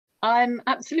I'm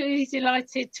absolutely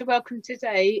delighted to welcome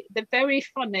today the very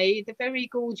funny, the very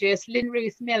gorgeous Lynn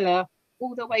Ruth Miller,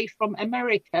 all the way from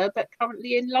America, but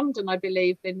currently in London, I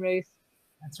believe, Lynn Ruth.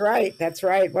 That's right. That's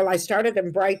right. Well, I started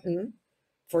in Brighton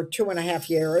for 2.5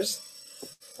 years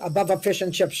above a fish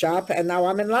and chip shop, and now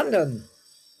I'm in London.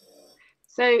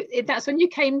 So that's when you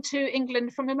came to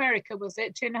England from America, was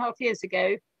it 2.5 years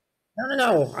ago?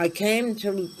 No. I came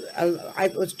to,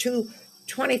 it was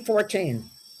 2014.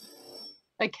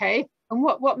 Okay. And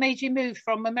what made you move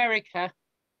from America?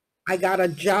 I got a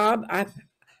job.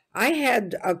 I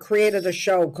had created a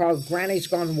show called Granny's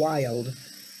Gone Wild,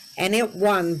 and it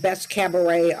won Best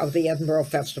Cabaret of the Edinburgh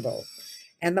Festival.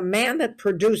 And the man that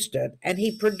produced it, and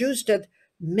he produced it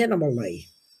minimally,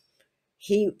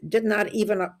 he did not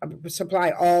even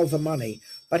supply all the money,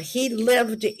 but he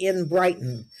lived in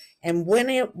Brighton. And when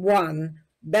it won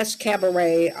Best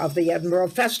Cabaret of the Edinburgh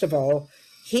Festival,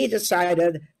 he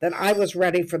decided that I was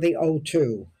ready for the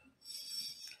O2.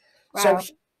 Wow. So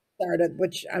he started,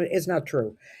 which is not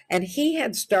true. And he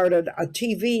had started a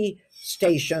TV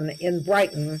station in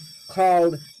Brighton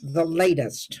called The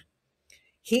Latest.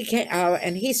 He came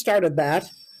and he started that,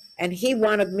 and he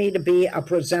wanted me to be a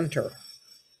presenter.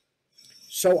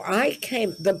 So I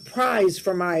came, the prize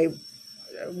for my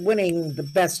winning the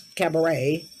best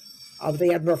cabaret of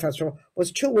the Edinburgh Festival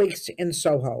was 2 weeks in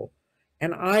Soho.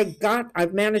 And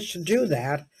I've managed to do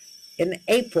that in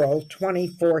April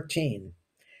 2014.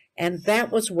 And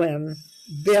that was when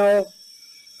Bill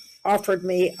offered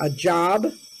me a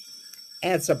job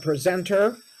as a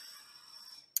presenter,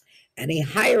 and he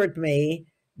hired me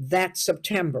that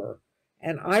September.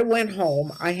 And I went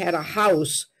home. I had a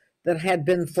house that had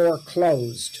been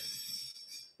foreclosed.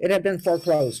 It had been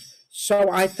foreclosed. So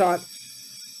I thought,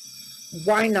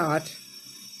 why not?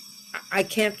 I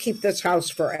can't keep this house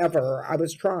forever. I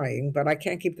was trying, but I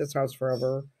can't keep this house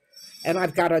forever. And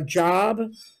I've got a job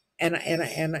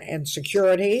and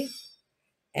security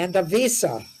and a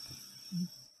visa.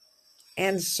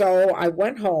 And so I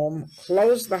went home,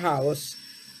 closed the house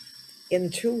in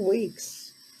 2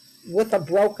 weeks with a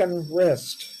broken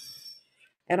wrist.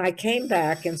 And I came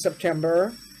back in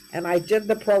September, and I did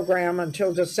the program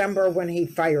until December when he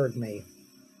fired me.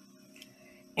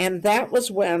 And that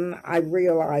was when I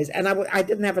realized, and I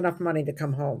didn't have enough money to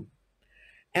come home.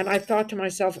 And I thought to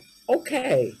myself,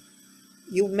 okay,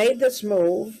 you made this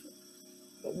move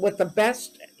with the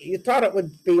best, you thought it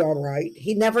would be all right.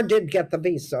 He never did get the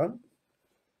visa,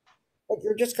 but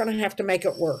you're just going to have to make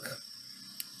it work.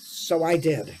 So I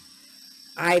did.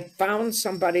 I found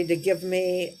somebody to give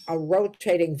me a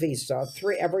rotating visa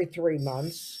every 3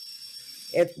 months.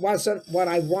 It wasn't what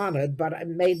I wanted, but it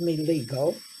made me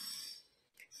legal.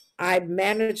 I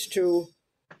managed to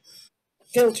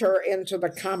filter into the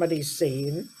comedy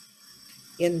scene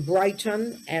in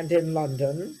Brighton and in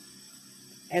London,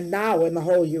 and now in the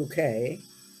whole UK,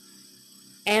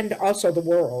 and also the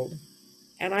world.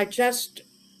 And I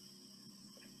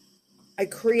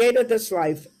created this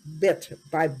life bit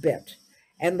by bit.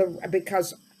 And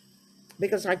because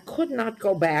I could not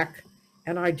go back,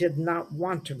 and I did not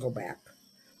want to go back.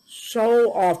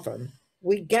 So often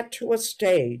we get to a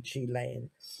stage,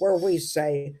 Elaine, where we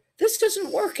say, this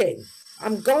isn't working.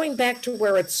 I'm going back to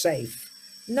where it's safe.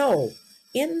 No,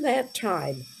 in that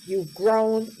time, you've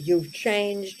grown, you've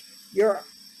changed, you're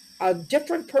a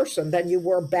different person than you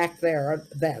were back there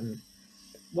then.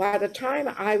 By the time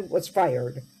I was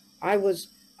fired, I was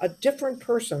a different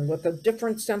person with a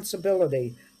different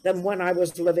sensibility than when I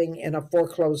was living in a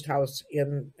foreclosed house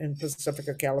in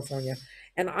Pacifica, California.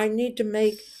 And I need to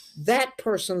make that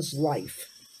person's life,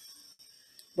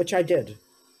 which I did.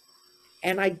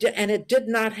 And it did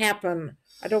not happen.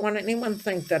 I don't want anyone to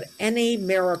think that any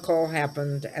miracle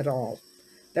happened at all.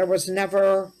 There was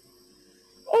never,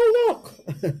 oh, look.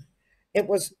 It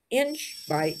was inch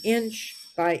by inch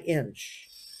by inch.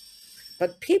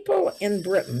 But people in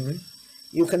Britain,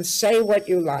 you can say what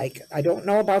you like. I don't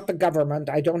know about the government.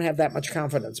 I don't have that much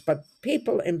confidence. But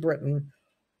people in Britain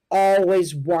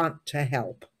always want to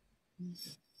help.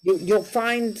 You'll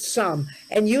find some.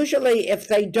 And usually if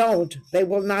they don't, they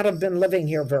will not have been living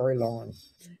here very long.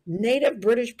 Native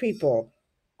British people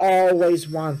always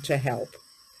want to help.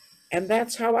 And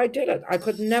that's how I did it. I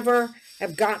could never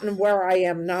have gotten where I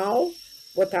am now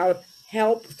without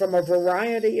help from a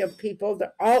variety of people.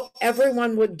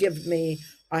 Everyone would give me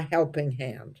a helping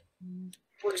hand.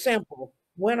 For example,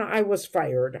 when I was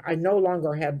fired, I no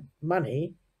longer had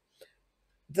money.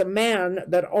 The man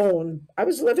that owned, I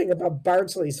was living above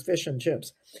Bardsley's Fish and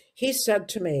Chips. He said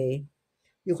to me,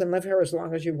 you can live here as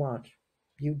long as you want.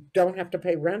 You don't have to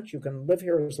pay rent. You can live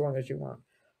here as long as you want.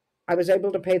 I was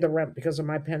able to pay the rent because of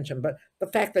my pension. But the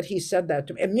fact that he said that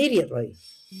to me immediately,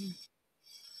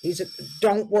 he said,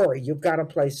 don't worry, you've got a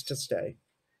place to stay.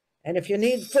 And if you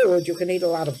need food, you can eat a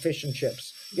lot of fish and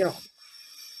chips, you know.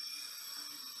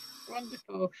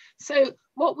 Wonderful. So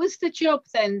what was the job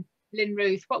then, Lynn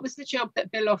Ruth? What was the job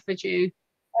that Bill offered you?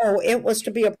 Oh, it was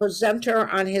to be a presenter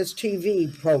on his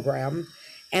TV program.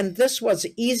 And this was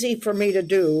easy for me to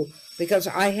do because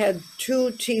I had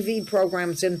 2 TV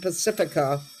programs in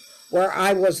Pacifica where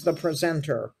I was the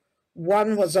presenter.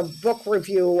 One was a book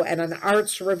review and an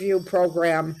arts review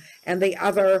program, and the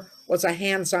other was a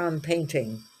hands-on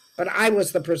painting. But I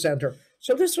was the presenter.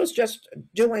 So this was just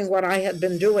doing what I had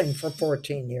been doing for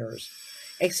 14 years.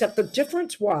 Except the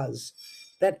difference was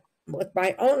that with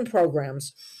my own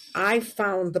programs, I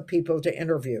found the people to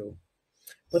interview.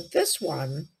 With this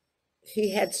one,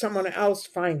 he had someone else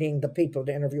finding the people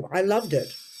to interview. I loved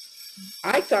it.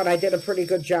 I thought I did a pretty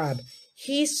good job.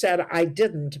 He said I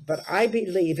didn't, but I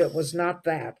believe it was not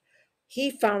that. He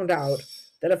found out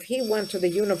that if he went to the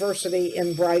university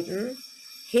in Brighton,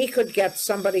 he could get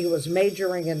somebody who was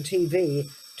majoring in TV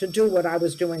to do what I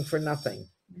was doing for nothing.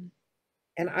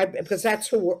 And because that's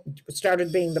who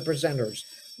started being the presenters,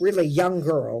 really young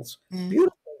girls,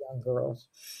 beautiful young girls,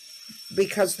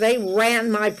 because they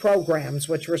ran my programs,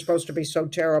 which were supposed to be so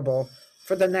terrible,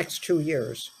 for the next 2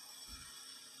 years.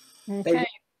 Okay. They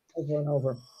over and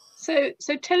over. So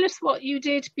tell us what you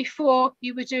did before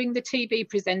you were doing the TV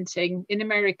presenting in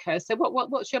America. So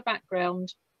what's your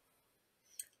background?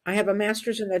 I have a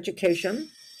master's in education.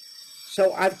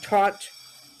 So I've taught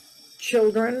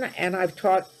children and I've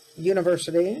taught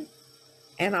university,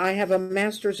 and I have a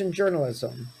master's in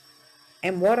journalism.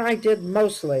 And what I did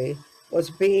mostly was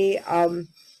be a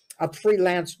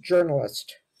freelance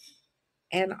journalist.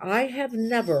 And I have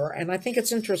never, and I think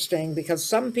it's interesting because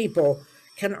some people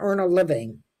can earn a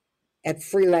living at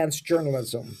freelance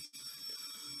journalism.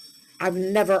 I've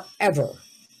never, ever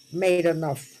made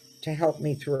enough to help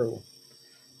me through.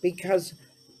 Because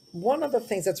one of the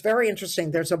things that's very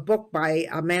interesting, there's a book by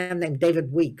a man named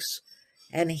David Weeks,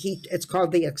 and it's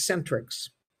called The Eccentrics.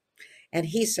 And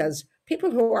he says,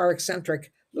 people who are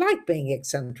eccentric like being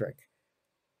eccentric.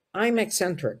 I'm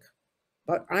eccentric.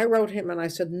 But I wrote him and I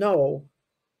said, no,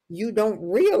 you don't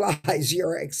realize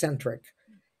you're eccentric.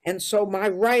 And so my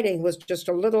writing was just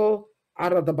a little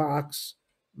out of the box.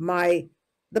 The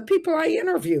people I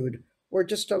interviewed were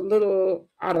just a little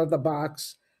out of the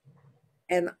box.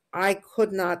 And I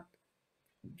could not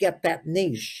get that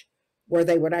niche where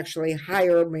they would actually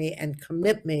hire me and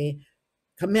commit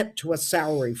to a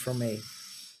salary for me.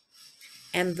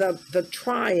 And the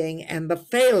trying and the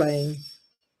failing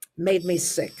made me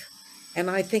sick. And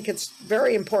I think it's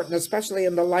very important, especially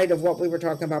in the light of what we were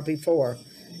talking about before.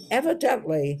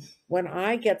 Evidently, when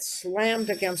I get slammed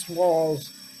against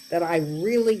walls that I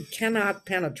really cannot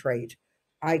penetrate,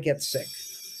 I get sick.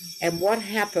 And what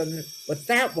happened with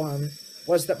that one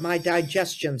was that my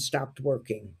digestion stopped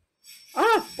working.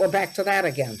 We're back to that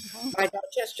again. My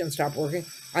digestion stopped working.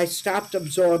 I stopped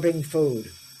absorbing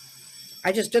food.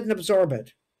 I just didn't absorb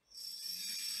it.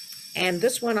 And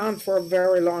this went on for a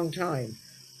very long time.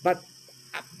 But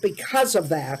because of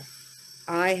that,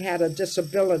 I had a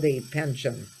disability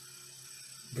pension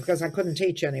because I couldn't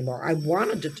teach anymore. I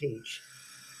wanted to teach,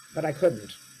 but I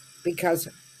couldn't because,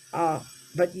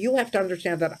 but you have to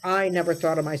understand that I never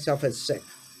thought of myself as sick.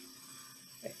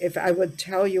 If I would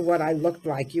tell you what I looked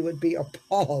like, you would be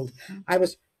appalled. I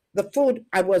was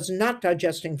not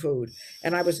digesting food.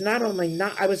 And I was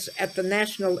I was at the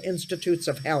National Institutes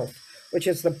of Health, which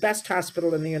is the best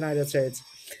hospital in the United States.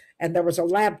 And there was a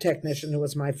lab technician who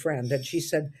was my friend. And she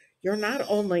said, you're not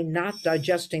only not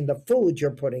digesting the food you're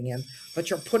putting in,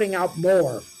 but you're putting out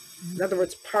more. In other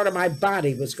words, part of my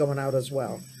body was going out as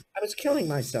well. I was killing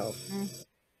myself.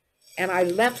 And I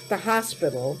left the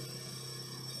hospital.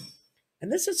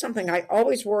 And this is something I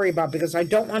always worry about because I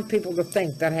don't want people to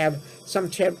think that I have some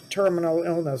terminal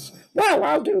illness. Well,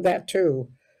 I'll do that too.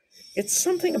 It's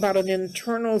something about an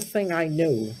internal thing I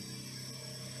knew.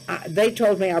 They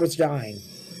told me I was dying.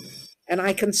 And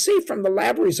I can see from the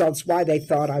lab results why they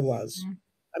thought I was.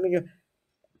 I mean,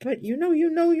 but you know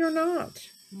you're not.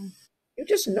 You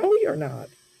just know you're not.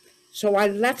 So I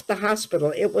left the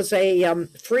hospital. It was a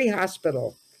free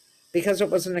hospital because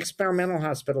it was an experimental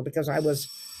hospital because I was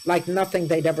like nothing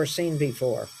they'd ever seen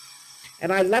before.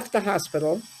 And I left the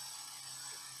hospital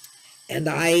and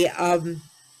I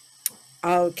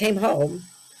came home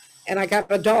and I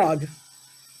got a dog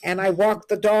and I walked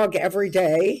the dog every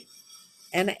day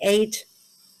and ate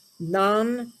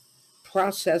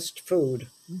non-processed food.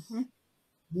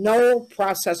 No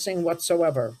processing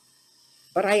whatsoever.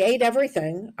 but I ate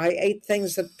everything. I ate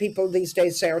things that people these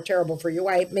days say are terrible for you.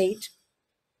 I ate meat.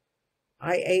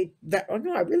 I ate that. Oh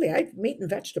no, I ate meat and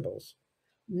vegetables.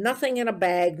 Nothing in a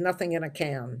bag, nothing in a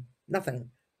can, nothing.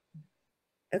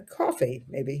 Coffee,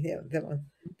 maybe. Yeah,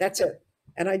 that's it.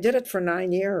 And I did it for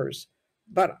 9 years,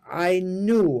 but I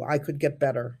knew I could get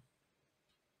better.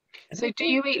 And So do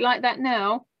you eat like that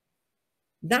now?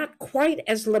 not quite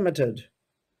as limited.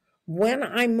 When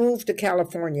I moved to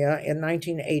California in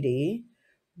 1980,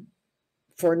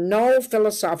 for no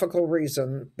philosophical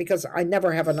reason, because I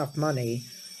never have enough money,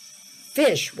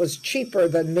 fish was cheaper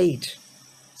than meat.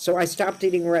 So I stopped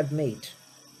eating red meat.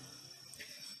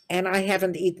 And I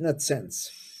haven't eaten it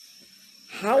since.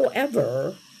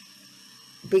 However,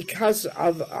 because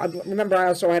of, remember, I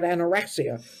also had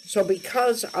anorexia. So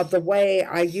because of the way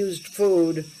I used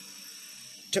food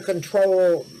to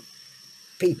control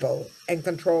people and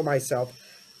control myself,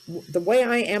 the way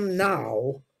I am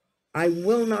now, I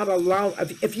will not allow,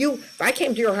 if I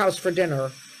came to your house for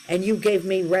dinner and you gave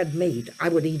me red meat, I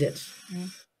would eat it.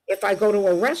 Mm. If I go to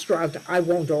a restaurant, I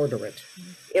won't order it.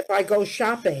 Mm. If I go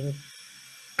shopping,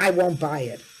 I won't buy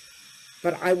it.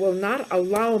 But I will not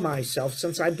allow myself,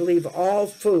 since I believe all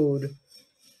food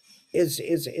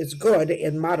is good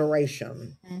in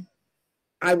moderation,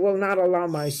 I will not allow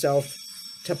myself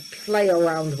to play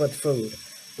around with food.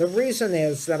 The reason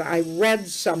is that I read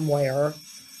somewhere,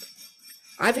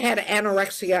 I've had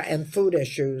anorexia and food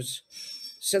issues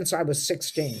since I was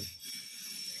 16.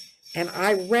 And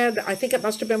I read, I think it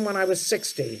must have been when I was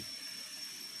 60,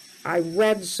 I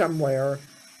read somewhere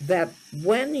that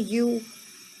when you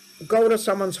go to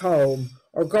someone's home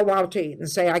or go out to eat and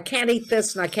say, I can't eat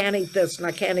this and I can't eat this and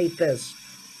I can't eat this,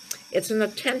 it's an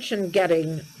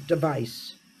attention-getting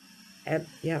device. And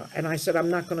yeah, and I said, I'm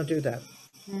not going to do that.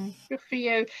 Good for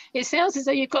you. It sounds as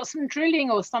though you've got some drilling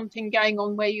or something going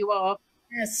on where you are.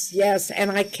 Yes, yes,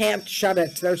 and I can't shut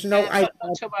it. There's no... not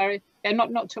to worry. Yeah,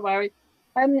 not to worry.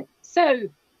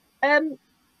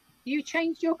 You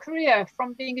changed your career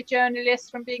from being a journalist,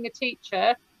 from being a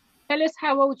teacher. Tell us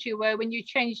how old you were when you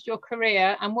changed your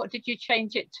career and what did you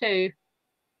change it to?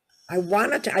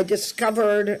 I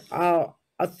discovered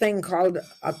a thing called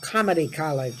a comedy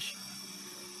college.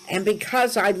 And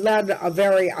because I led a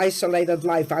very isolated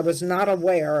life, I was not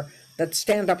aware that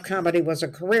stand-up comedy was a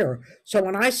career. So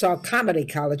when I saw comedy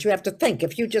college, you have to think,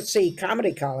 if you just see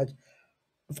comedy college,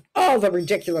 of all the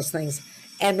ridiculous things.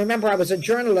 And remember, I was a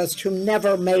journalist who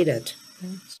never made it. So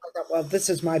I thought, well, this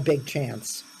is my big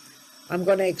chance. I'm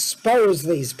going to expose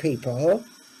these people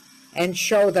and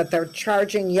show that they're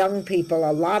charging young people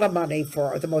a lot of money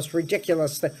for the most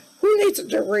ridiculous thing. Who needs a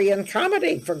degree in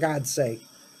comedy, for God's sake?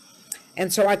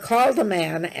 And so I called the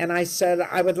man and I said,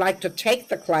 I would like to take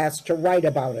the class to write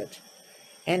about it.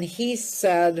 And he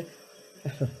said,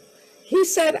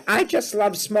 I just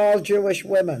love small Jewish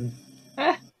women.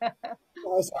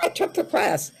 So I took the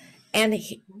class. And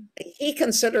he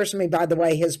considers me, by the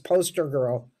way, his poster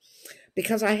girl,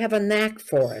 because I have a knack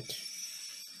for it.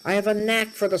 I have a knack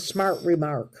for the smart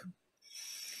remark.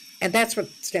 And that's what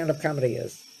stand-up comedy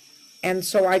is. And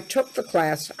so I took the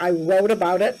class. I wrote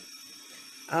about it.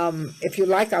 If you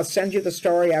like, I'll send you the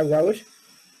story I wrote.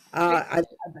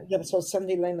 So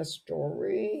send Elaine the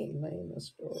story.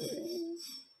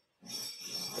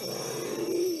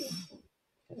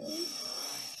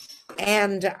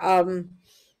 And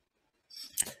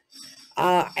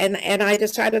I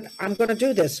decided I'm going to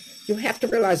do this. You have to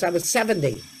realize I was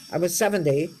 70. I was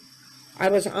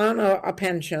on a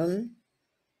pension.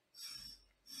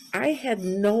 I had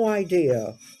no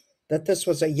idea that this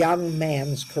was a young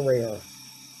man's career.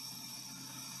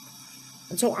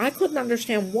 And so I couldn't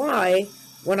understand why,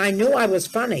 when I knew I was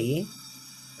funny,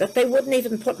 that they wouldn't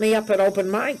even put me up at open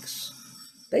mics.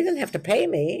 They didn't have to pay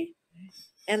me.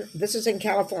 And this is in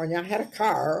California. I had a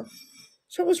car.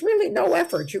 So it was really no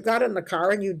effort. You got in the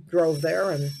car and you drove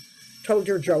there and told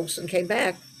your jokes and came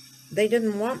back. They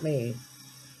didn't want me.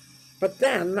 But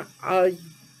then a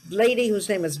lady whose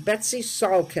name is Betsy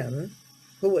Salkin,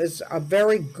 who is a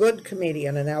very good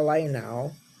comedian in LA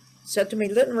now, said to me,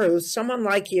 Lynn Ruth, someone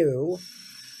like you,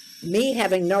 me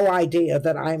having no idea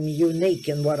that I'm unique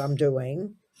in what I'm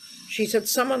doing, she said,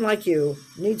 someone like you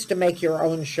needs to make your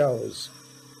own shows.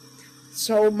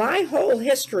 So my whole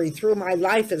history through my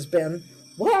life has been,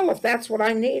 well, if that's what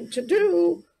I need to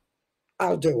do,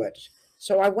 I'll do it.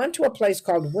 So I went to a place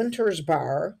called Winter's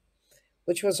Bar,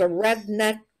 which was a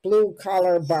redneck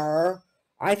blue-collar bar.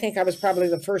 I think I was probably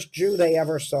the first Jew they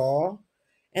ever saw.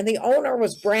 And the owner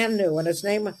was brand new, and his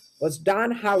name was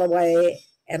Don Holloway,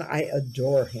 and I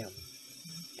adore him.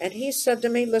 And he said to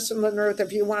me, listen, Lynn Ruth,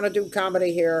 if you want to do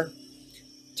comedy here,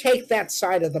 take that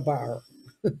side of the bar.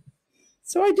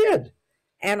 So I did.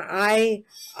 And I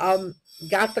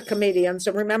got the comedians.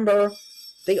 And remember,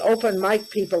 the open mic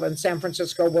people in San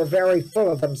Francisco were very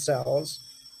full of themselves.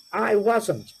 I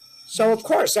wasn't. So, of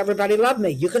course, everybody loved me.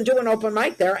 You can do an open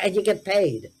mic there and you get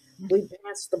paid. We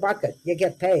pass the bucket. You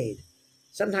get paid.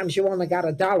 Sometimes you only got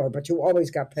 $1, but you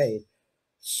always got paid.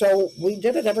 So we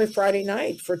did it every Friday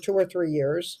night for 2 or 3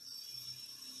 years.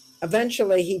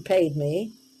 Eventually, he paid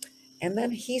me. And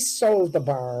then he sold the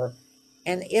bar.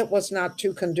 And it was not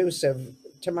too conducive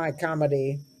to my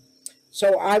comedy.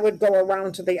 So I would go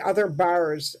around to the other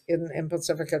bars in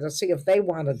Pacifica to see if they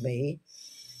wanted me.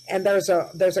 And there's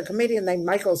a comedian named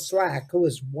Michael Slack, who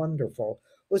is wonderful,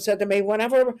 who said to me,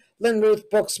 whenever Lynn Ruth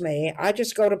books me, I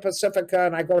just go to Pacifica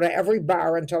and I go to every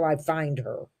bar until I find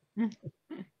her.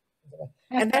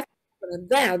 And that happened. And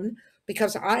then,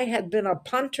 because I had been a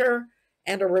punter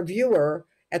and a reviewer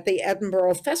at the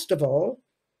Edinburgh Festival,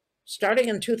 starting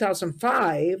in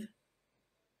 2005,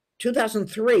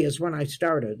 2003 is when I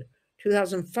started.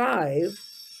 2005,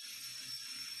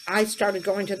 I started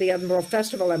going to the Edinburgh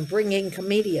Festival and bringing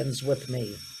comedians with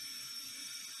me.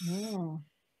 Oh.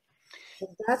 So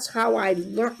that's how I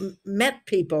met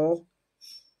people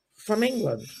from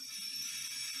England.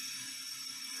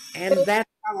 And that's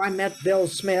how I met Bill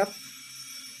Smith.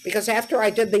 Because after I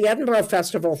did the Edinburgh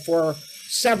Festival for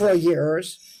several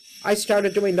years, I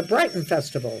started doing the Brighton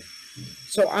Festival.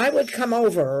 So I would come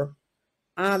over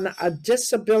on a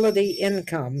disability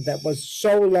income that was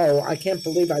so low, I can't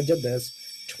believe I did this,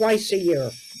 twice a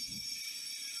year.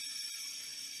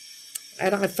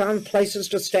 And I found places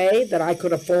to stay that I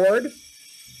could afford.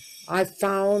 I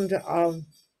found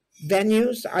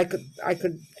venues I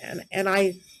could, and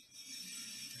I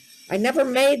never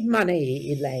made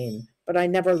money, Elaine, but I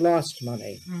never lost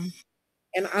money. Mm.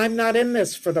 And I'm not in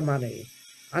this for the money.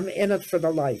 I'm in it for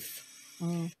the life.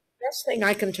 Mm. The best thing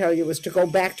I can tell you is to go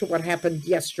back to what happened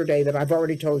yesterday that I've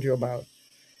already told you about.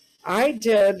 I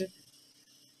did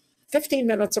 15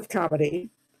 minutes of comedy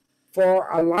for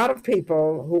a lot of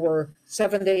people who were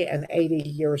 70 and 80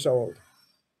 years old.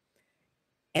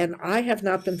 And I have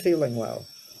not been feeling well.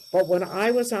 But when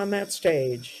I was on that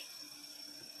stage,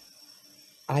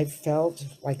 I felt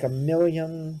like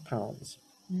 £1,000,000.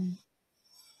 Mm.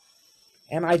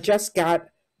 And I just got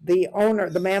the owner,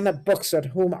 the man that books it,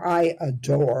 whom I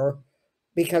adore,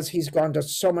 because he's gone to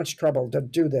so much trouble to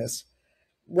do this,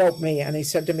 wrote me and he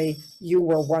said to me, "You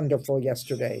were wonderful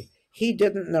yesterday." He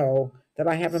didn't know that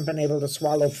I haven't been able to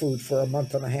swallow food for a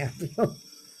month and a half.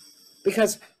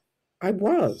 Because I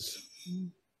was.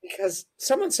 Because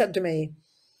someone said to me,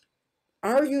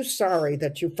 "Are you sorry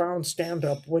that you found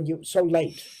stand-up when you so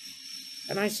late?"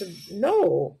 And I said,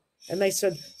 "No." And they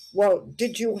said, "Well,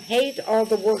 did you hate all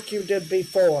the work you did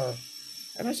before?"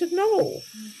 And I said, "No,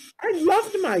 I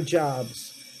loved my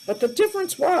jobs. But the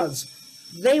difference was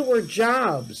they were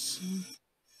jobs.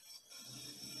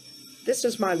 This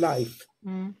is my life."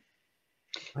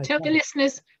 Tell the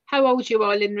listeners how old you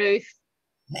are, Lynn Ruth.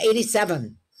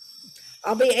 87.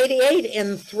 I'll be 88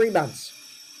 in 3 months.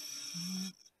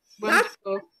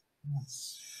 Wonderful.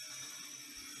 Yes.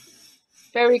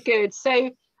 Very good. So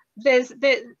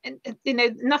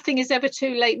nothing is ever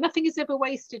too late. Nothing is ever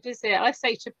wasted, is it? I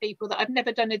say to people that I've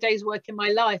never done a day's work in my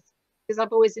life because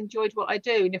I've always enjoyed what I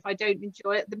do. And if I don't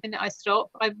enjoy it, the minute I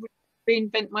stop, I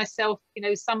reinvent myself,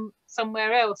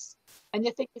 somewhere else. And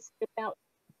the thing is about,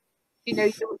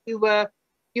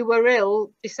 you were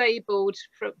ill, disabled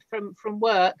from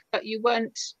work, but you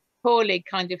weren't poorly,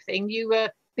 kind of thing. You were,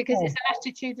 because it's an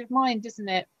attitude of mind, isn't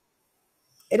it?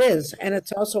 It is, and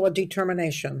it's also a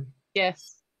determination.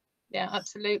 Yes, yeah,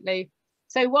 absolutely.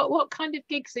 So what kind of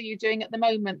gigs are you doing at the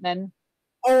moment then?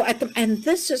 Oh, and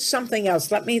this is something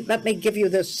else. Let me give you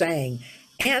this saying.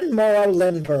 Anne Morrow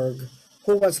Lindbergh,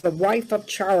 who was the wife of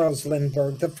Charles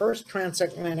Lindbergh, the first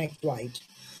transatlantic flight,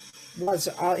 was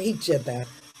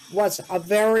a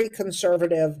very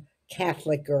conservative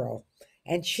Catholic girl.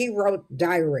 And she wrote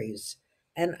diaries.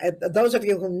 And those of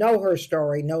you who know her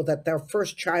story know that their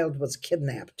first child was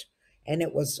kidnapped. And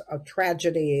it was a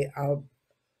tragedy, a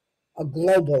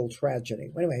global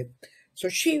tragedy. Anyway, so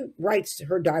she writes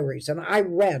her diaries, and I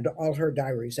read all her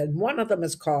diaries. And one of them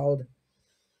is called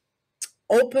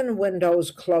Open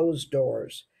Windows, Closed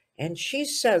Doors. And she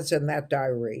says in that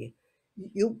diary,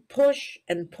 you push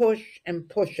and push and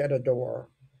push at a door.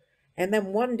 And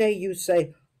then one day you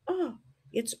say, "Oh,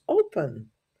 it's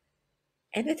open."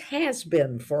 And it has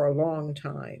been for a long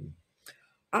time.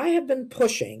 I have been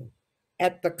pushing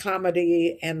at the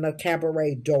comedy and the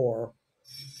cabaret door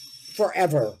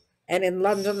forever. And in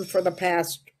London for the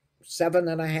past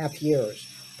 7.5 years.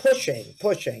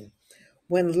 Pushing.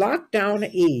 When lockdown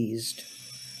eased,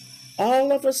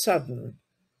 all of a sudden,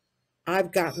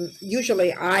 I've gotten,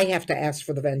 usually I have to ask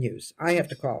for the venues. I have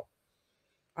to call.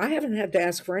 I haven't had to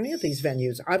ask for any of these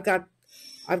venues. I've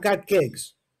got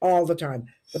gigs all the time.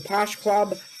 The Posh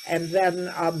Club, and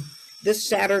then this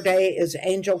Saturday is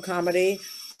Angel Comedy.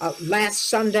 Last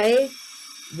Sunday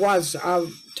was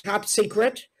Top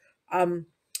Secret.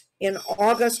 In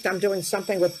August, I'm doing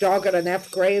something with Dog at an F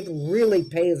Grave, really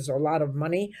pays a lot of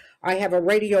money. I have a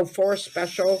Radio 4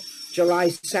 special July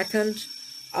 2nd.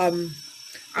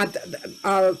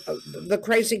 The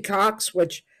Crazy Cox,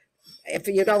 which, if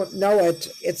you don't know it,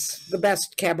 it's the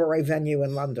best cabaret venue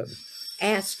in London,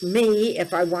 asked me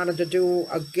if I wanted to do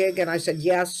a gig, and I said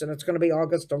yes, and it's going to be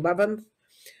August 11th.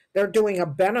 They're doing a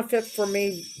benefit for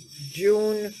me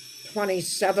June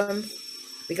 27th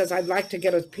because I'd like to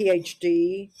get a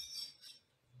PhD.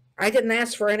 I didn't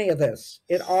ask for any of this.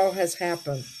 It all has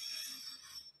happened.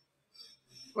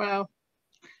 Wow.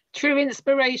 True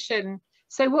inspiration.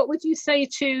 So what would you say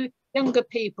to younger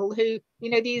people who, you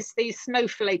know, these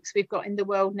snowflakes we've got in the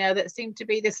world now that seem to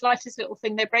be the slightest little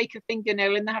thing, they break a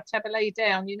fingernail and they have to have a lay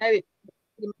down, you know,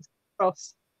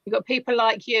 cross. You've got people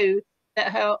like you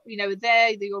that are, you know,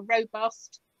 you're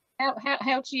robust.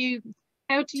 How do you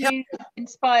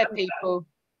inspire people?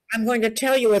 I'm going to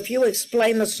tell you, if you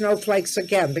explain the snowflakes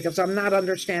again, because I'm not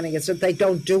understanding, is that they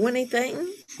don't do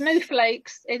anything?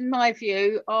 Snowflakes, in my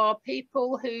view, are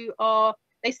people who are,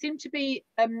 they seem to be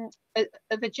of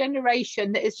a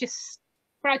generation that is just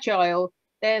fragile.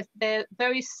 They're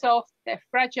very soft, they're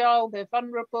fragile, they're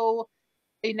vulnerable,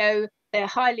 you know, they're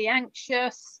highly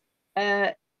anxious,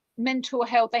 mental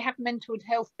health, they have mental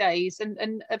health days,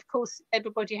 and of course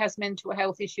everybody has mental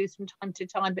health issues from time to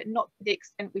time, but not to the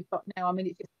extent we've got now. I mean,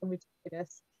 it's just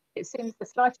ridiculous. It seems the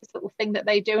slightest little thing that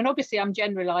they do, and obviously I'm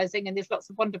generalizing and there's lots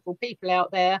of wonderful people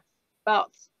out there, but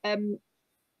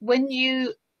when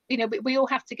you know, we all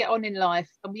have to get on in life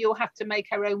and we all have to make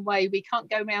our own way. We can't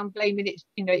go around blaming it,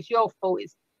 you know, it's your fault,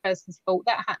 it's the person's fault,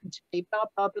 that happened to me, blah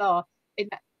blah blah. In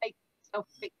that, make yourself,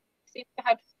 seem to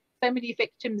have so many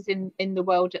victims in the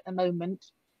world at the moment,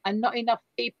 and not enough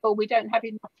people. We don't have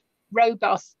enough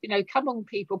robust, you know, come on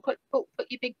people, put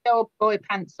your big girl boy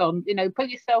pants on, you know, pull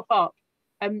yourself up.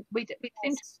 We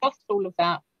seem to have lost all of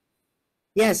that.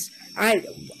 Yes,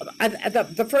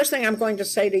 the first thing I'm going to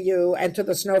say to you and to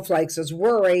the snowflakes is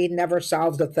worry never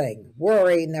solved a thing.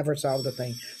 Worry never solved a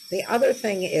thing. The other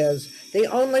thing is the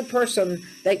only person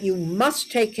that you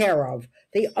must take care of,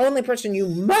 the only person you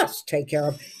must take care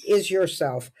of is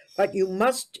yourself. But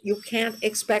you can't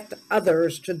expect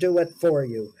others to do it for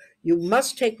you. You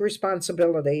must take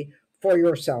responsibility for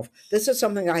yourself. This is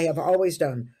something I have always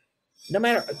done. No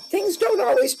matter, things don't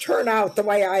always turn out the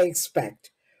way I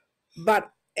expect.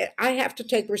 But I have to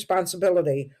take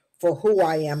responsibility for who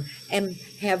I am and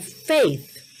have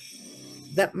faith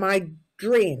that my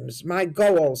dreams, my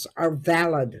goals are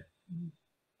valid.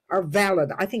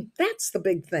 I think that's the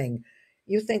big thing.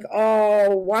 You think,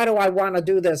 oh, why do I want to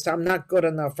do this? I'm not good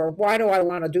enough. Or why do I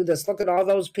want to do this? Look at all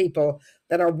those people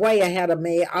that are way ahead of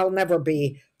me. I'll never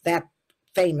be that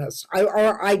famous.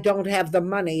 Or I don't have the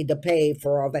money to pay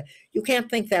for all that. You can't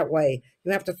think that way.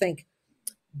 You have to think,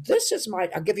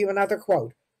 I'll give you another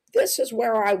quote. This is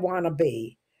where I want to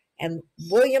be. And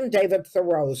William David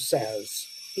Thoreau says,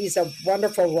 he's a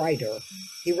wonderful writer.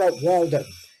 He wrote Walden.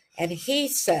 And he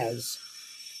says,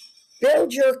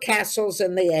 build your castles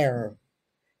in the air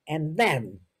and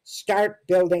then start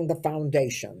building the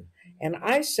foundation. And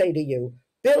I say to you,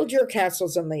 build your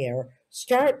castles in the air,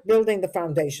 start building the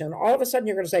foundation. All of a sudden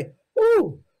you're going to say,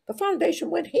 ooh, the foundation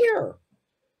went here.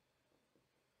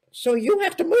 So you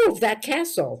have to move that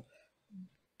castle.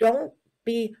 Don't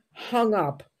be hung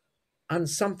up on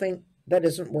something that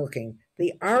isn't working.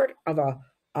 The art of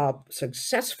a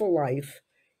successful life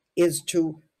is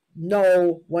to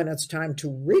know when it's time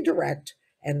to redirect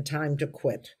and time to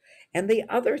quit. And the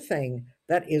other thing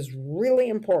that is really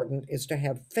important is to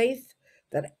have faith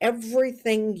that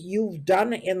everything you've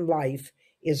done in life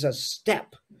is a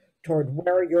step toward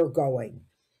where you're going.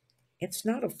 It's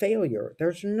not a failure.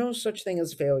 There's no such thing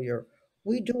as failure.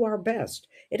 We do our best.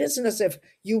 It isn't as if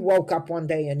you woke up one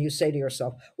day and you say to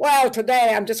yourself, well,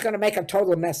 today I'm just going to make a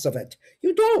total mess of it.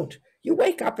 You don't. You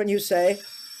wake up and you say,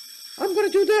 I'm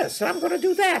going to do this and I'm going to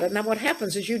do that. And then what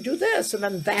happens is you do this and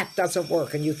then that doesn't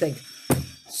work. And you think,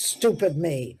 stupid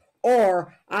me,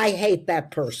 or I hate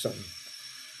that person.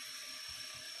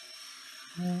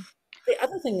 Yeah. The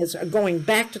other thing is going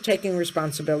back to taking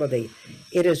responsibility.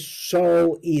 It is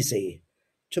so easy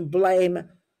to blame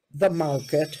the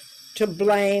market, to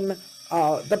blame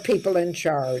the people in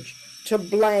charge, to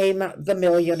blame the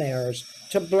millionaires,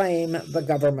 to blame the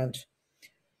government.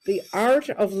 The art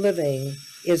of living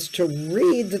is to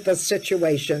read the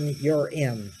situation you're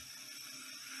in.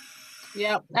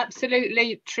 Yeah,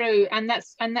 absolutely true. And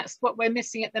that's what we're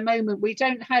missing at the moment. We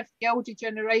don't have the older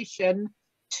generation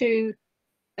to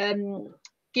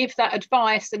give that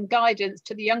advice and guidance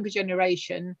to the younger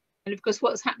generation. And of course,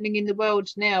 what's happening in the world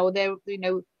now, they're, you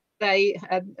know, we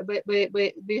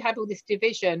have all this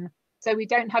division, so we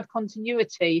don't have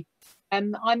continuity.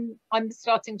 I'm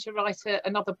starting to write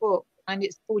another book, and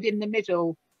it's called In the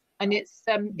Middle, and it's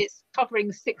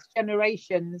covering 6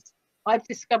 generations. I've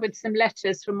discovered some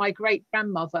letters from my great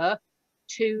grandmother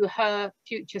to her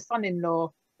future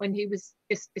son-in-law when he was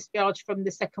discharged from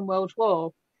the Second World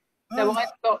War. So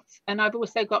I've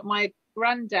also got my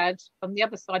granddad on the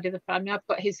other side of the family. I've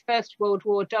got his First World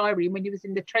War diary when he was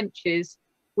in the trenches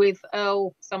with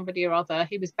Earl somebody or other.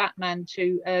 He was Batman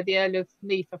to the Earl of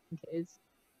Meath, I think it is.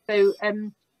 So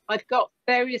I've got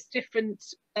various different,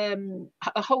 a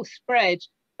whole spread.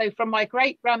 So from my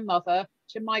great grandmother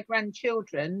to my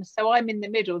grandchildren. So I'm in the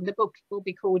middle, and the book will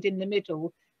be called In the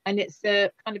Middle. And it's a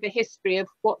kind of a history of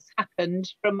what's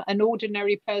happened from an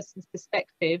ordinary person's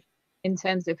perspective in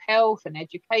terms of health and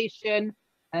education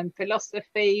and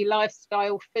philosophy,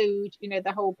 lifestyle, food, you know,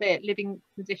 the whole bit, living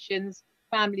conditions,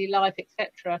 family life,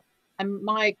 etc. And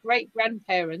my great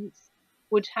grandparents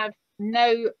would have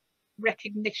no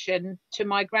recognition to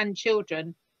my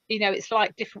grandchildren. You know, it's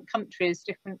like different countries,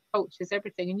 different cultures,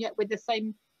 everything, and yet we're the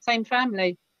same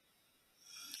family.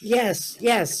 Yes,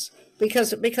 yes, because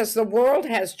the world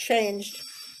has changed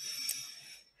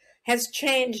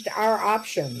our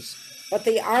options. But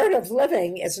the art of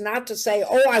living is not to say,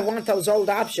 oh, I want those old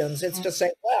options. It's to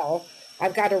say, well,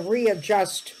 I've got to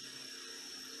readjust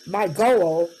my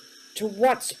goal to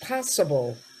what's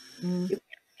possible. You can't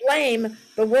blame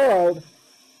the world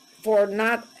for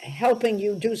not helping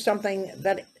you do something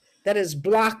that is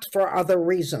blocked for other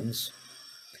reasons.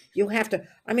 You have to,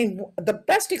 I mean, the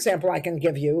best example I can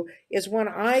give you is when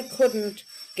I couldn't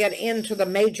get into the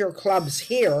major clubs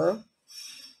here,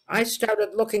 I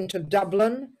started looking to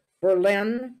Dublin,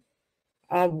 Berlin,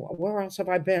 where else have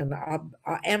I been?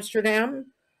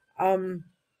 Amsterdam, then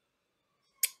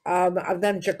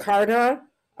Jakarta,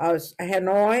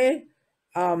 Hanoi,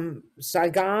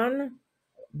 Saigon,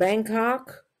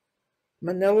 Bangkok,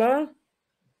 Manila.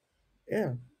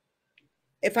 Yeah.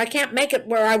 If I can't make it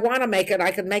where I want to make it,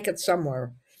 I can make it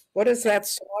somewhere. What is that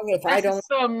song? If That's I don't, a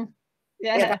song.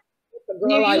 if Yeah.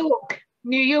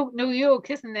 New York,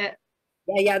 isn't it?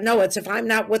 yeah, no, it's if I'm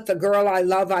not with the girl I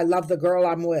love the girl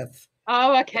I'm with.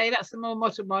 Oh, okay, that's the more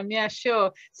modern one. Yeah,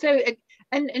 sure. So,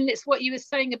 and it's what you were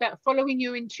saying about following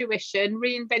your intuition,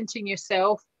 reinventing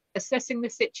yourself, assessing the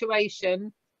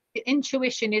situation. The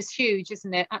intuition is huge,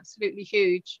 isn't it? Absolutely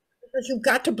huge. Because you've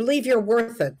got to believe you're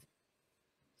worth it.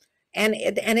 And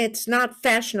it's not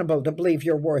fashionable to believe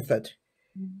you're worth it.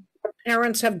 Your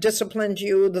parents have disciplined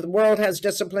you. The world has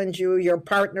disciplined you. Your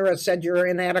partner has said you're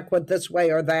inadequate this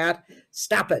way or that.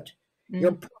 Stop it.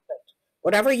 You're perfect.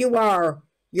 Whatever you are,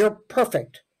 you're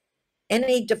perfect.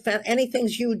 Any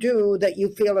things you do that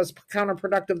you feel is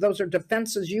counterproductive, those are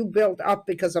defenses you built up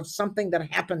because of something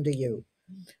that happened to you.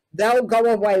 They'll go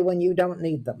away when you don't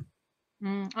need them.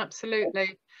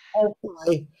 Absolutely.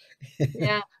 Hopefully.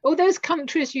 Yeah. All those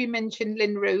countries you mentioned,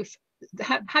 Lynn Ruth,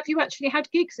 have you actually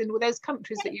had gigs in all those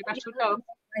countries that you rattled off?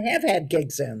 I have had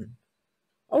gigs in.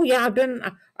 Oh yeah,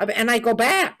 and I go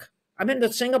back. I've been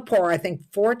to Singapore, I think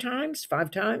 4 times, 5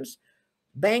 times.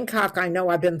 Bangkok, I know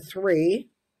I've been 3,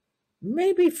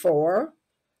 maybe 4.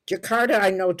 Jakarta,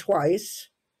 I know twice.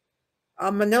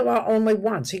 Manila, only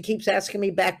once. He keeps asking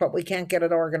me back, but we can't get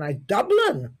it organized.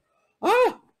 Dublin,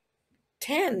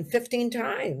 10, 15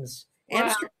 times. Wow.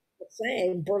 Amsterdam, the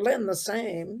same. Berlin, the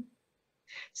same.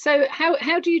 So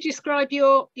how do you describe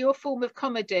your form of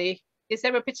comedy? Is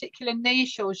there a particular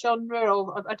niche or genre,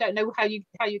 or I don't know how you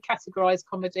categorize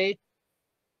comedy?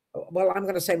 Well, I'm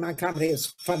going to say my comedy is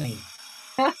funny.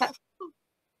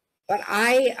 But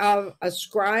I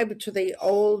ascribe to the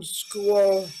old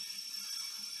school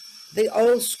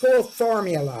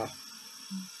formula,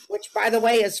 which, by the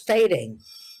way, is fading.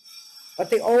 But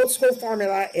the old school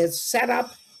formula is set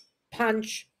up,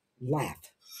 punch,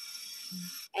 laugh.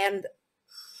 And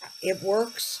it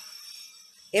works.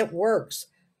 It works.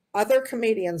 Other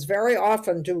comedians very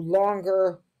often do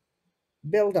longer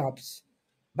build-ups,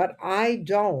 but I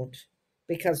don't,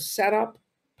 because set up,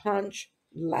 punch,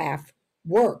 laugh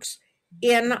works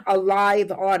in a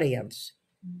live audience.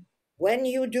 When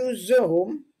you do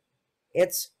Zoom,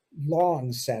 it's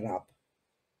long setup,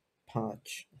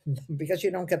 punch, because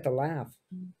you don't get the laugh.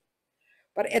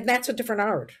 And that's a different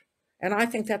art. And I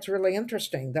think that's really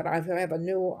interesting that I have a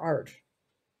new art.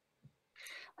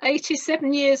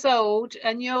 87 years old,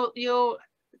 and you're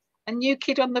a new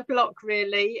kid on the block,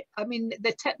 really. I mean,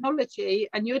 the technology,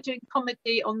 and you're doing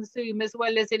comedy on Zoom as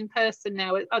well as in person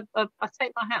now. I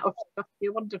take my hat off to you.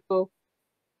 You're wonderful.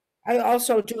 I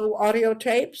also do audio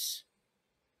tapes.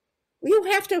 You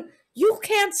have to, you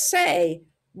can't say,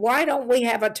 why don't we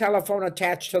have a telephone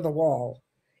attached to the wall?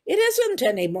 It isn't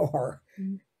anymore.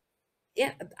 Mm.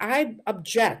 Yeah, I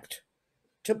object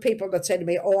to people that say to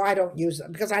me, oh, I don't use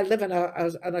it, because I live in a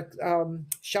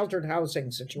sheltered housing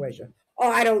situation.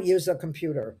 Oh, I don't use a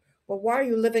computer. Well, why are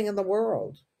you living in the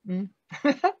world? Mm.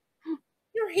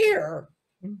 You're here.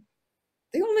 Mm.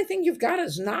 The only thing you've got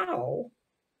is now.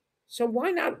 So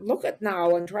why not look at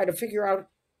now and try to figure out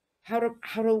how to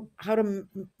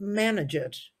manage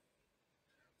it?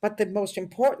 But the most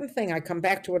important thing, I come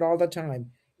back to it all the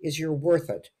time, is you're worth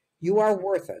it. You are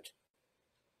worth it.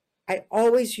 I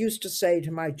always used to say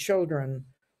to my children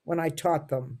when I taught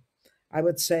them, I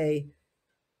would say,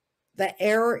 the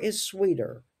air is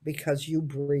sweeter because you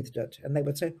breathed it. And they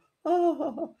would say,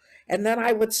 oh. And then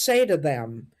I would say to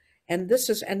them, and this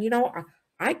is, and you know,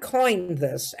 I coined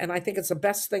this, and I think it's the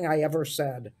best thing I ever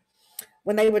said.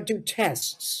 When they would do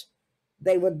tests,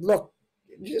 they would look,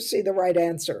 just see the right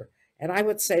answer. And I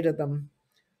would say to them,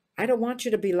 I don't want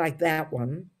you to be like that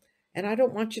one, and I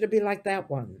don't want you to be like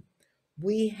that one.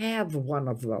 We have one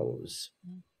of those.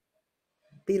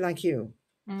 Be like you.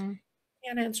 Mm.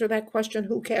 Can't answer that question,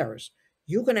 who cares?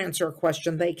 You can answer a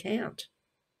question they can't.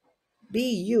 Be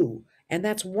you. And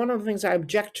that's one of the things I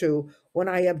object to when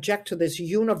I object to this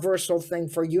universal thing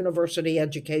for university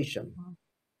education.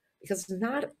 Because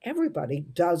not everybody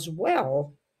does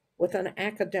well with an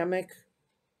academic.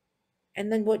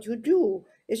 And then what you do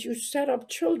is you set up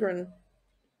children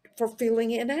for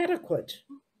feeling inadequate.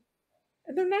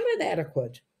 And they're not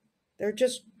inadequate. They're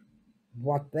just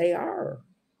what they are,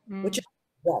 which is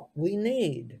what we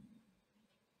need.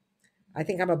 I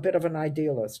think I'm a bit of an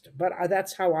idealist, but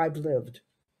that's how I've lived.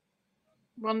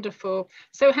 Wonderful.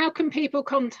 So how can people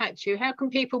contact you? How can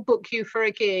people book you for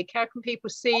a gig? How can people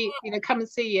see, come and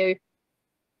see you?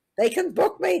 They can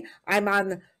book me. I'm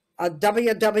on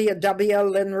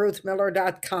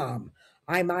www.lynnruthmiller.com.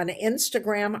 I'm on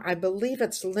Instagram. I believe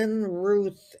it's Lynn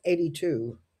Ruth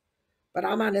 82, but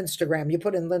I'm on Instagram. You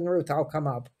put in Lynn Ruth, I'll come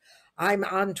up. I'm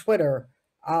on Twitter,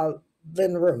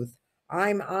 Lynn Ruth.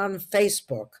 I'm on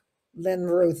Facebook, Lynn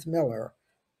Ruth Miller.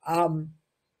 I'm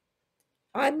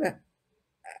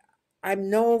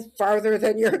no farther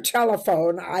than your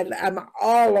telephone. I'm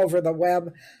all over the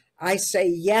web. I say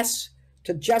yes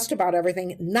to just about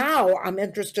everything. Now I'm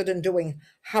interested in doing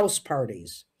house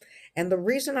parties. And the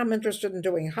reason I'm interested in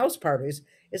doing house parties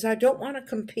is I don't want to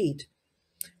compete.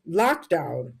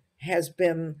 Lockdown has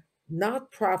been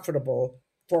not profitable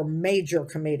for major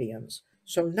comedians.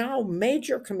 So now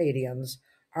major comedians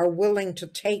are willing to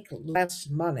take less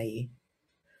money.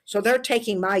 So they're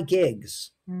taking my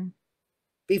gigs. Mm.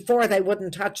 Before they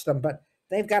wouldn't touch them, but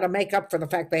they've got to make up for the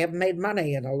fact they haven't made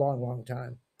money in a long, long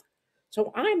time.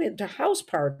 So I'm into house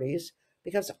parties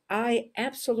because I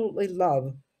absolutely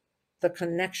love the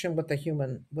connection with the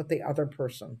human, with the other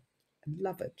person. I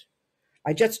love it.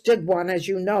 I just did one, as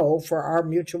you know, for our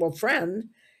mutual friend,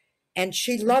 and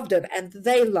she loved it, and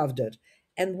they loved it.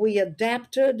 And we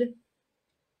adapted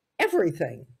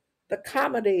everything, the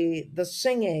comedy, the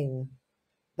singing,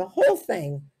 the whole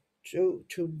thing to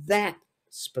that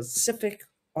specific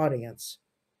audience.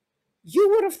 You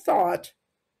would have thought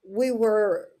we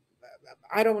were,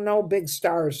 I don't know, big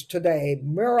stars today,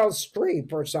 Meryl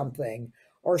Streep or something,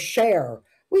 or Cher.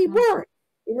 We weren't.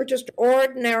 We were just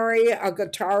ordinary, a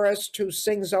guitarist who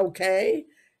sings okay,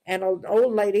 and an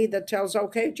old lady that tells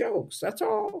okay jokes. That's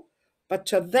all. But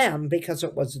to them, because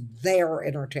it was their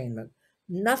entertainment,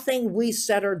 nothing we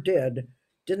said or did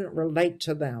didn't relate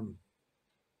to them.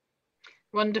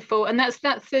 Wonderful. And that's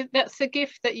the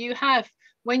gift that you have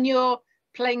when you're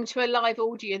playing to a live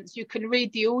audience. You can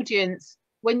read the audience.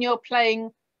 When you're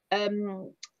playing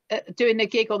doing a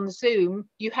gig on Zoom,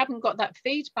 you haven't got that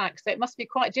feedback, so it must be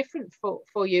quite different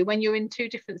for you when you're in two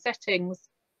different settings.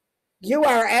 You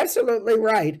are absolutely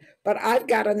right, but I've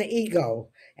got an ego,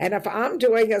 and if I'm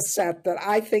doing a set that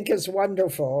I think is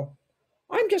wonderful,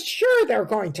 I'm just sure they're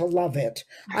going to love it.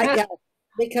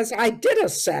 Because I did a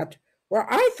set where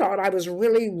I thought I was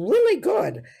really, really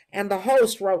good. And the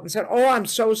host wrote and said, oh, I'm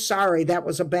so sorry, that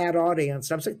was a bad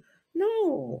audience. I was like,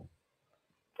 no,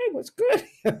 I was good.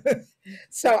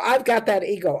 So I've got that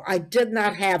ego. I did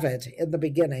not have it in the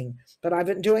beginning, but I've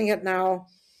been doing it now.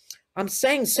 I'm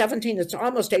saying 17, it's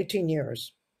almost 18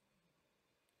 years.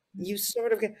 You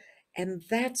sort of get, and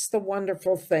that's the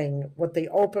wonderful thing with the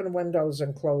open windows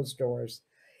and closed doors.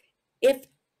 If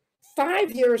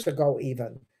 5 years ago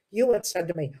even, you had said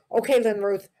to me, okay, Lynn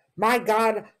Ruth, my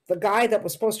God, the guy that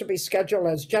was supposed to be scheduled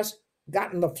has just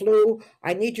gotten the flu.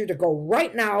 I need you to go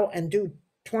right now and do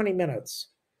 20 minutes.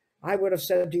 I would have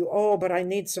said to you, oh, but I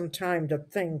need some time to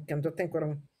think and to think what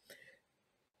I'm...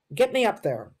 Get me up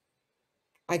there.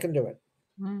 I can do it.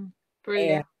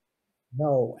 Brilliant.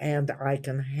 And I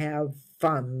can have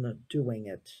fun doing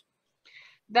it.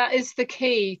 That is the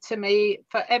key to me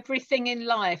for everything in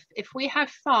life. If we have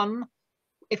fun,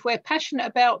 if we're passionate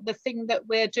about the thing that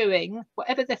we're doing,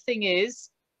 whatever the thing is,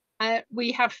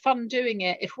 we have fun doing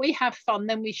it. If we have fun,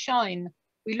 then we shine.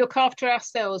 We look after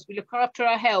ourselves, we look after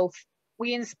our health,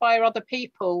 we inspire other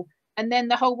people, and then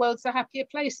the whole world's a happier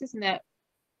place, isn't it?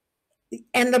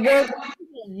 And the world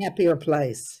is a happier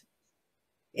place.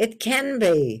 It can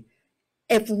be,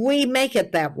 if we make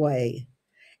it that way.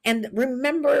 And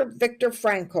remember Viktor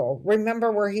Frankl,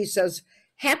 remember where he says,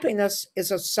 happiness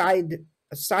is a side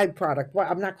product. Well,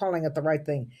 I'm not calling it the right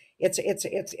thing. It's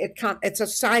a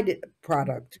side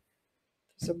product.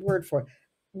 It's a word for it.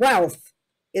 Wealth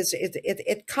is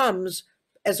it comes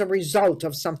as a result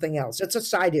of something else. It's a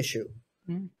side issue.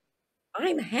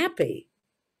 I'm happy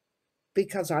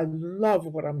because I love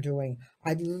what I'm doing.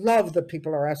 I love that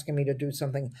people are asking me to do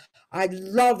something. I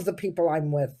love the people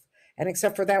I'm with. And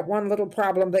except for that one little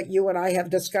problem that you and I have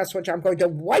discussed, which I'm going to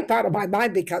wipe out of my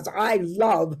mind because I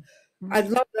love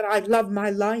that I love my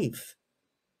life.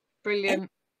 Brilliant.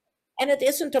 And it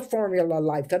isn't a formula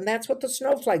life. And that's what the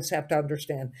snowflakes have to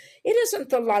understand. It isn't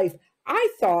the life I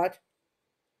thought,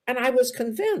 and I was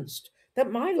convinced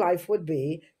that my life would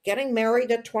be getting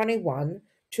married at 21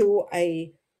 to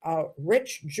a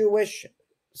rich Jewish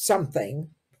something,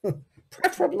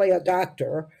 preferably a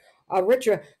doctor,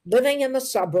 living in the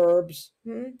suburbs,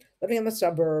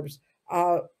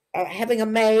 having a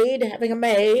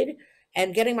maid,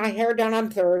 and getting my hair done on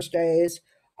Thursdays,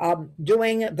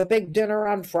 doing the big dinner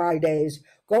on Fridays,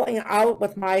 going out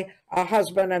with my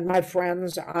husband and my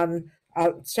friends on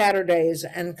Saturdays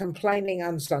and complaining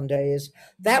on Sundays.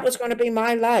 That was going to be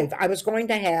my life. I was going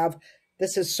to have,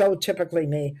 this is so typically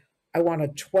me, I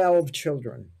wanted 12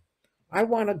 children. I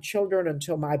wanted children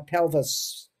until my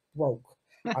pelvis broke.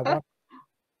 I wanted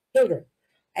children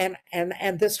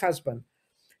and this husband.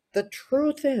 The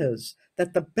truth is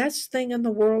that the best thing in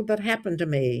the world that happened to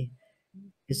me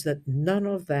is that none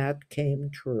of that came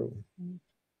true.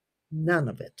 None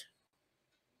of it.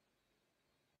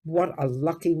 What a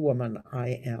lucky woman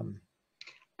I am.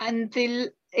 And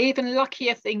the even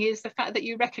luckier thing is the fact that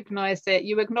you recognize it,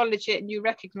 you acknowledge it, and you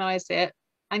recognize it,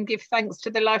 and give thanks to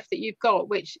the life that you've got,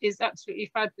 which is absolutely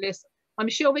fabulous. I'm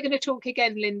sure we're going to talk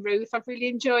again, Lynn Ruth. I've really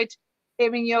enjoyed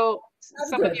hearing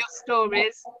some of your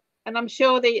stories, and I'm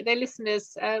sure the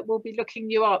listeners will be looking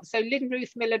you up. So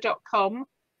lynnruthmiller.com,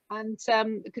 and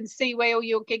you can see where all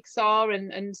your gigs are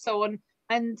and so on.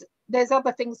 And there's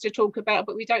other things to talk about,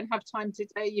 but we don't have time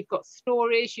today. You've got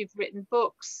stories, you've written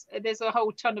books. There's a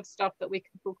whole ton of stuff that we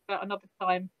can talk about another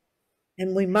time.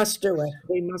 And we must do it.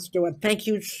 We must do it. Thank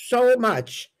you so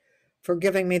much for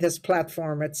giving me this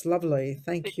platform. It's lovely.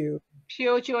 Thank you.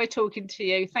 Pure joy talking to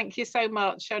you. Thank you so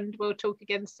much, and we'll talk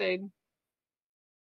again soon.